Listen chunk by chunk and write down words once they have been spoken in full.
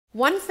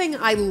One thing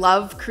I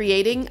love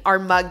creating are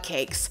mug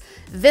cakes.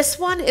 This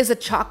one is a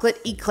chocolate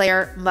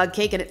Eclair mug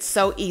cake and it's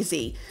so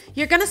easy.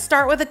 You're gonna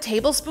start with a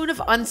tablespoon of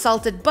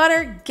unsalted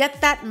butter, get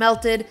that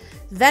melted,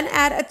 then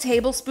add a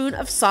tablespoon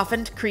of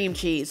softened cream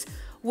cheese.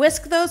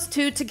 Whisk those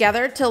two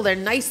together till they're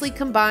nicely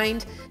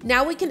combined.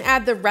 Now we can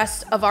add the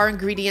rest of our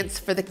ingredients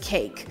for the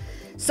cake.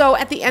 So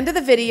at the end of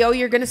the video,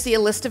 you're gonna see a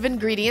list of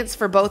ingredients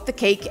for both the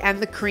cake and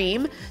the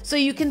cream, so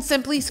you can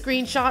simply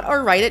screenshot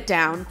or write it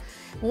down.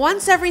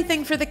 Once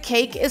everything for the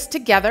cake is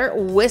together,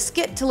 whisk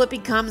it till it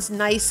becomes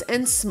nice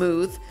and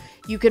smooth.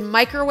 You can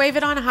microwave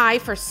it on high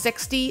for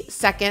 60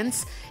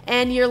 seconds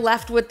and you're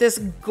left with this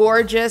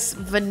gorgeous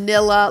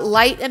vanilla,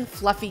 light and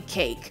fluffy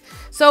cake.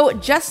 So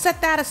just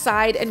set that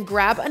aside and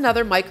grab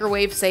another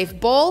microwave safe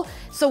bowl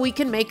so we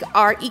can make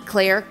our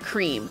Eclair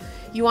cream.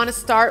 You want to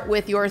start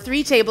with your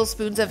 3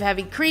 tablespoons of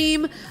heavy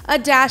cream, a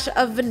dash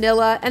of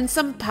vanilla, and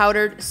some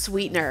powdered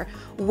sweetener.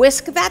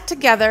 Whisk that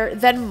together,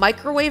 then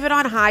microwave it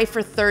on high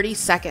for 30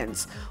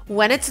 seconds.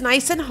 When it's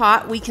nice and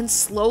hot, we can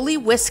slowly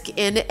whisk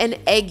in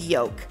an egg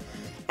yolk.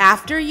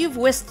 After you've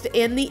whisked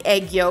in the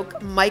egg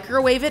yolk,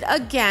 microwave it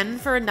again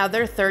for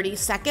another 30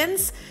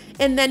 seconds,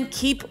 and then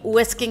keep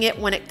whisking it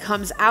when it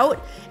comes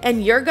out,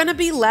 and you're gonna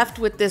be left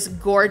with this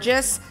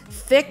gorgeous,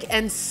 thick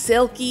and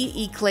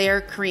silky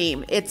Eclair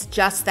cream. It's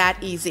just that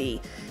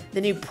easy.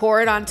 Then you pour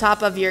it on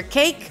top of your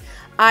cake.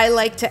 I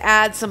like to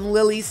add some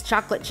Lily's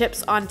chocolate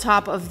chips on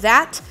top of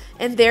that,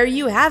 and there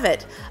you have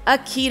it, a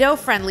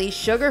keto-friendly,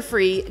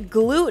 sugar-free,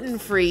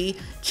 gluten-free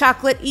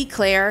chocolate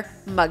Eclair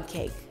mug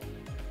cake.